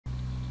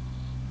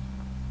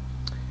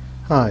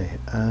Hi,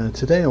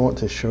 today I want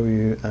to show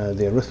you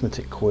the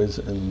arithmetic quiz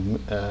in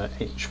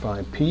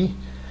H5P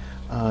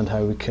and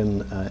how we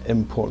can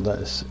import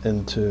this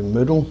into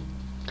Moodle.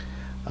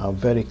 A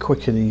very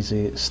quick and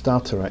easy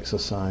starter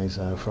exercise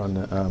for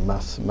a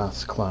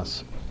maths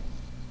class.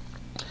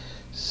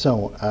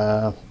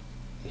 So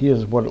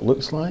here's what it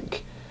looks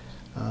like,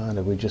 and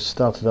if we just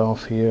started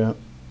off here,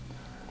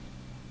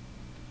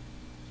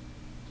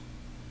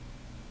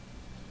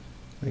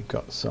 we've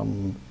got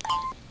some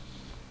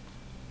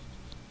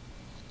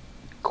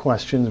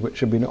questions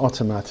which have been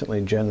automatically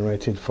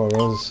generated for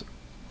us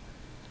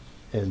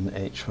in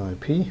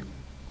H5P.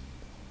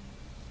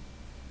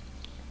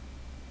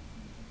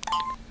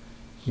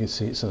 You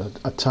see it's a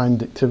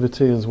timed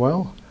activity as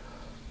well.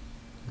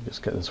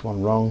 Just get this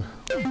one wrong.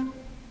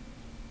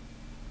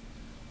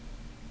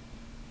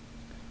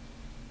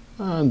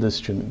 And the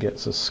student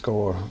gets a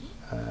score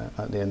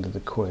at the end of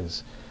the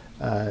quiz.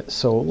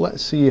 So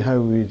let's see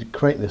how we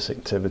create this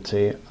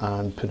activity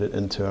and put it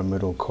into our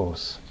Moodle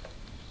course.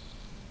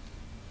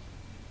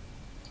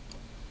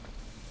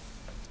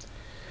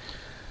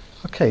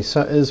 Okay,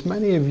 so as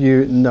many of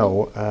you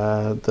know,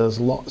 there's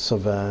lots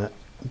of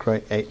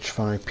great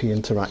H5P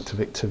interactive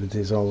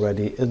activities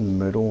already in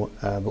Moodle,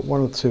 but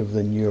one or two of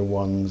the newer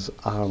ones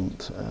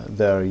aren't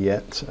there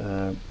yet,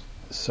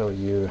 so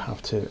you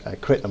have to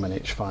create them in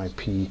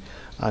H5P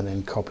and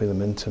then copy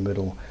them into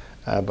Moodle.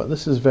 But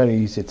this is very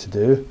easy to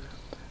do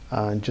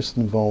and just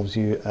involves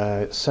you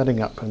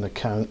setting up an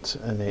account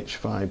in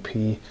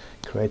H5P,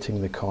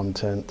 creating the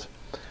content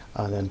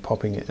and then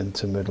popping it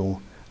into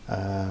Moodle.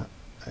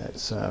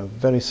 It's a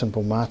very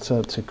simple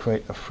matter to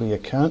create a free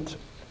account,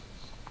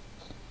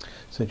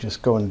 so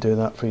just go and do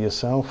that for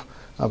yourself.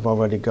 I've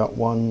already got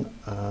one,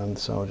 and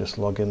so I'll just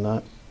log in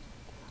that.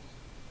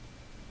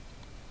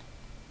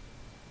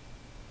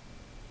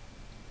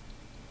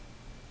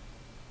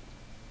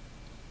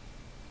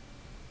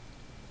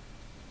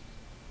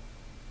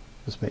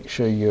 Just make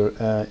sure you're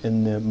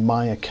in the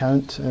My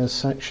Account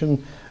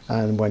section,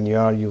 and when you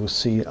are, you'll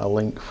see a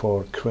link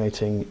for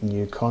creating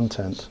new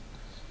content.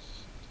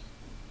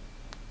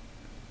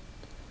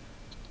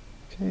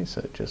 Okay,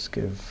 so just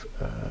give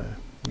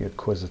your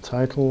quiz a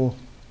title,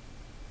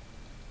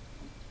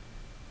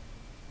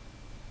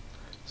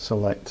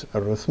 select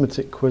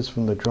arithmetic quiz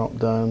from the drop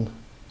down.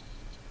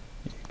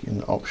 You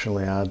can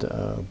optionally add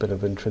a bit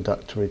of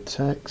introductory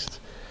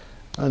text,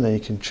 and then you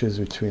can choose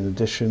between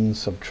addition,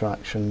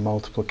 subtraction,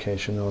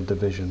 multiplication or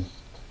division.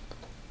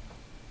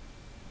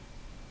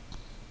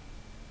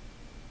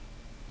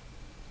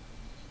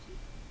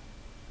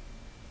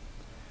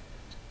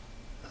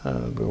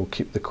 We'll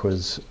keep the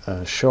quiz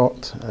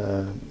short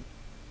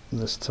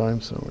this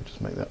time, so we'll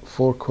just make that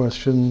 4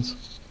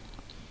 questions.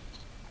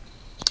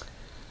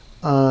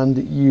 And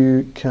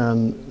you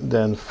can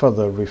then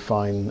further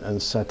refine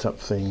and set up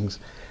things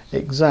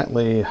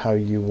exactly how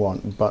you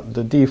want, but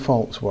the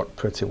defaults work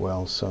pretty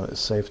well, so it's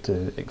safe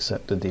to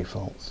accept the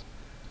defaults.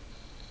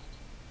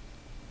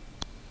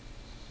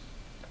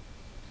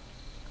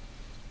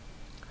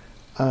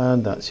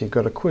 And that's, you've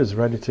got a quiz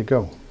ready to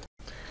go.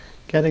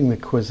 Getting the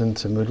quiz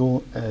into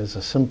Moodle is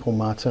a simple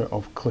matter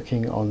of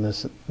clicking on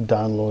this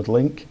download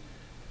link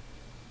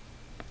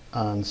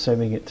and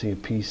saving it to your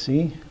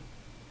PC.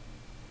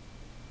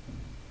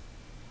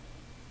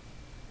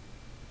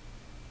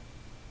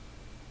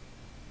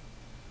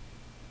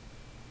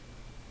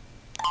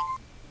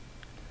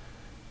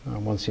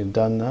 And once you've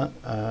done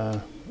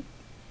that,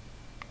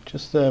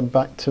 just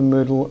back to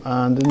Moodle,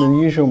 and in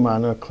the usual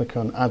manner click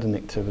on Add an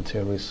Activity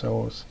or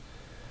Resource,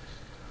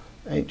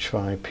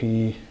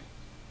 H5P,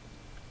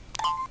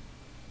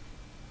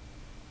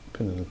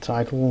 put in the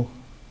title,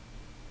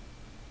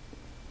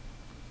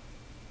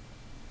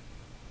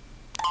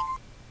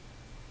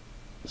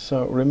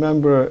 so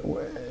remember,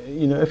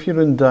 you know, if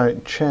you're in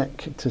doubt,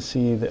 check to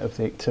see that if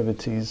the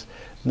activity's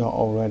not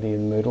already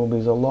in Moodle,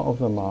 because a lot of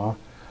them are,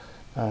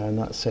 and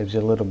that saves you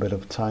a little bit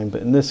of time.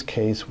 But in this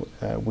case,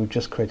 we've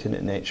just created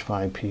it in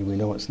H5P. We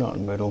know it's not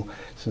in Moodle,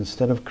 so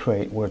instead of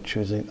create, we're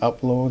choosing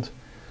upload,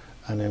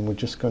 and then we're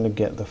just going to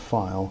get the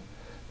file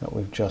that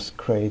we've just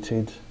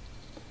created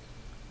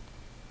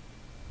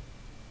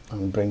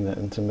and bring that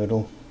into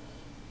Moodle.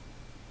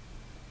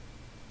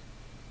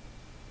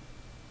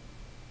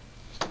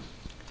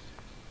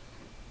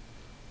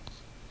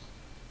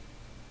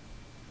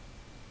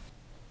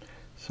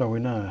 So we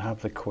now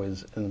have the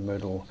quiz in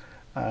Moodle.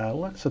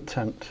 Let's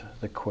attempt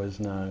the quiz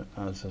now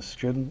as a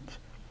student.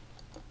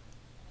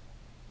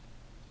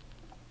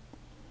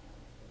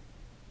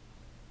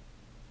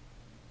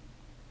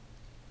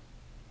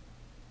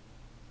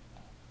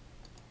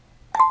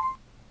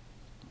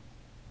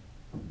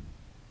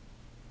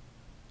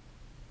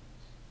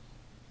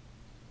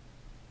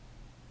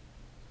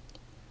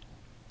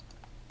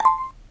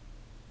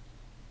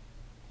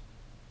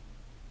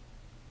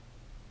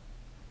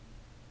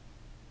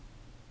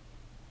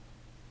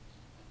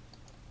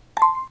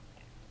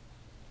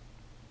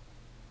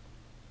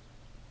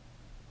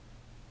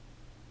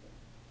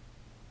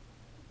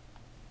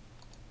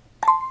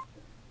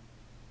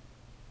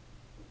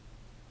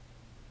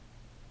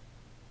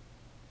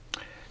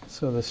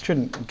 So the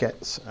student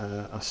gets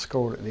a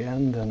score at the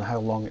end and how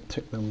long it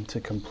took them to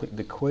complete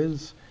the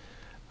quiz,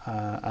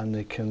 and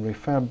they can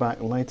refer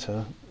back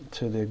later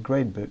to their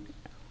gradebook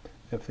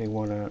if they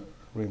want to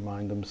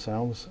remind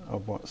themselves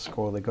of what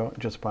score they got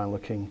just by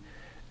looking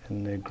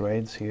in their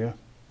grades here.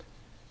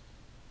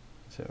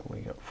 So we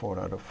got 4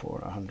 out of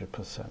 4,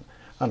 100%.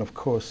 And of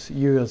course,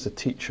 you as a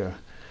teacher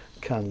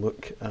can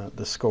look at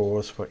the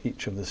scores for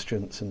each of the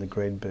students in the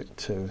gradebook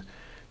too.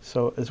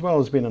 So as well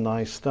as being a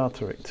nice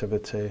starter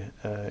activity,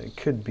 it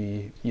could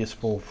be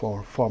useful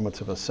for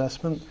formative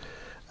assessment,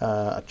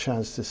 a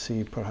chance to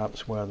see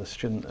perhaps where the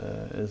student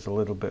is a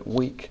little bit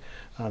weak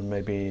and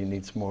maybe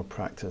needs more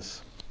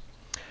practice.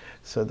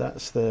 So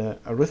that's the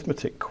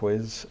arithmetic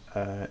quiz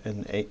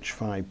in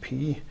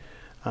H5P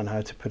and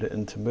how to put it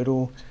into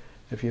Moodle.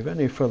 If you have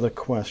any further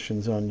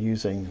questions on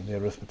using the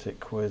arithmetic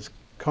quiz,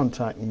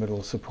 contact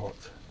Moodle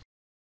support.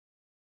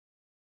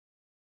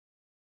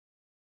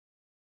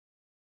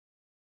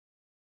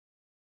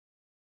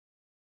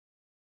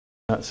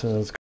 That's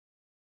us.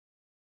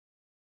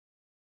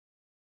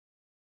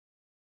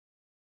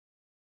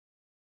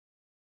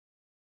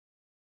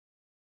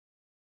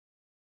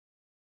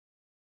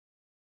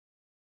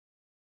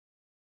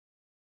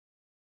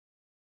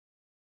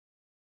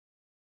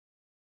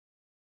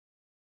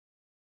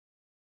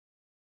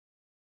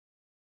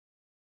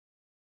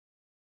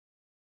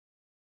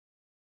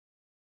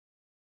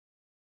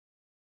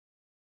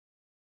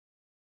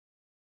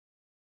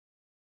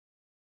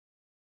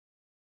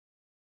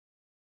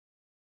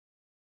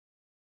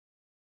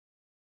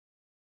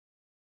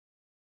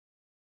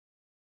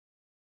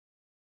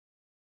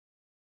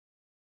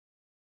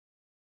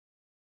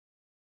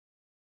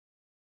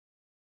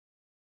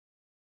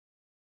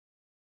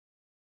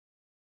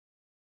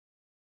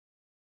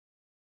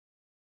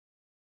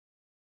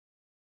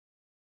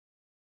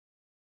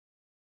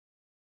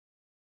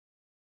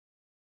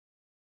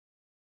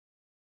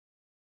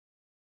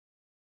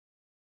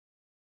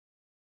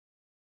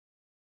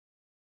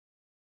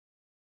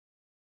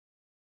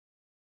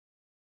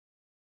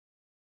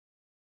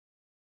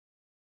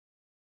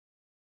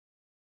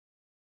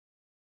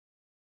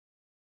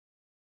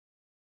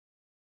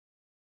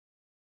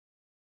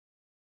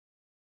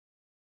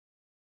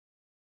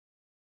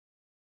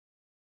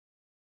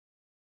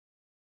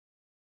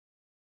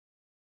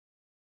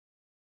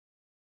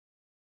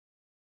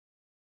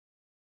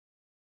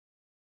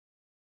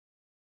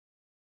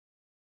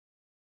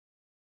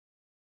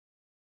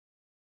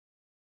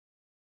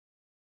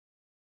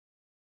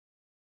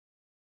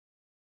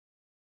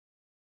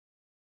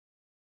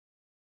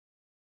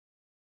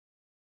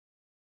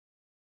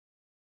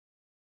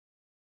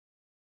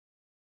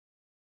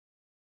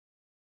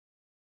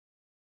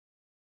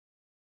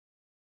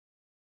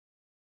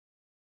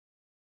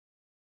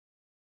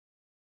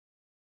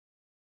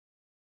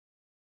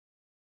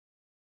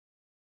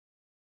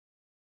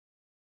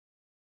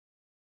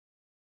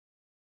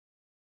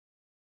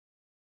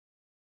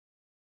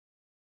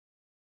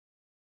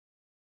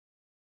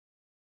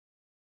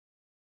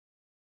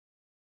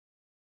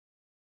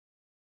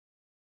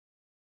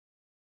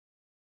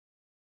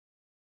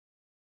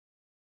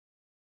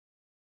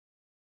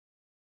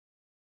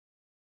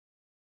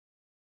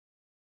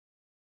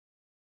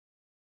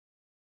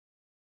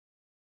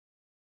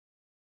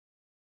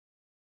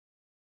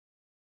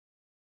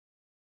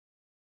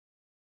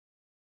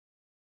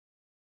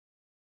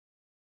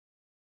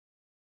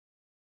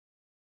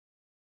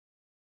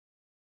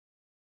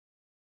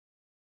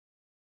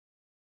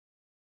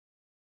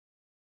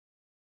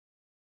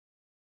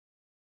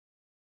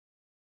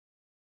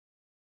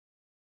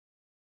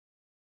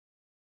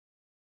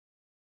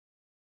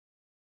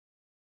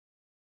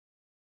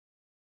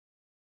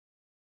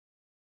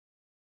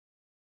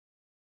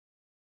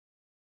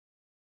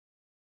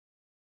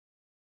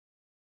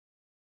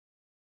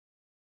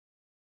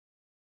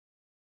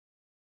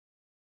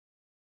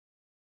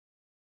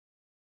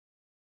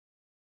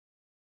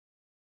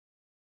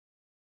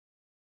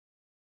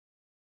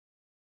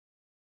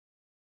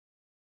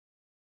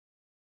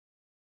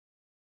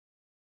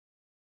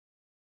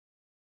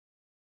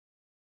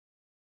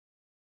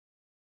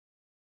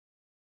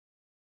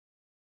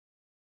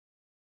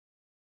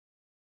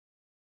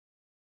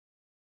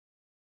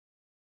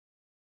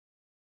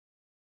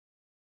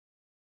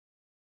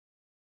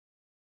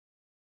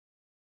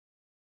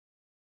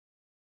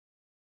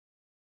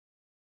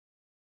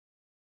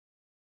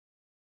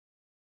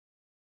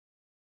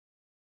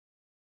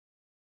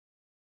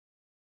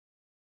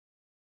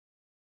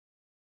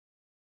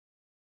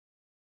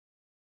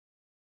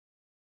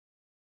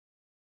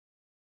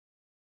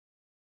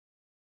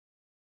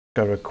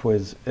 Got a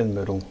quiz in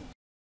Moodle.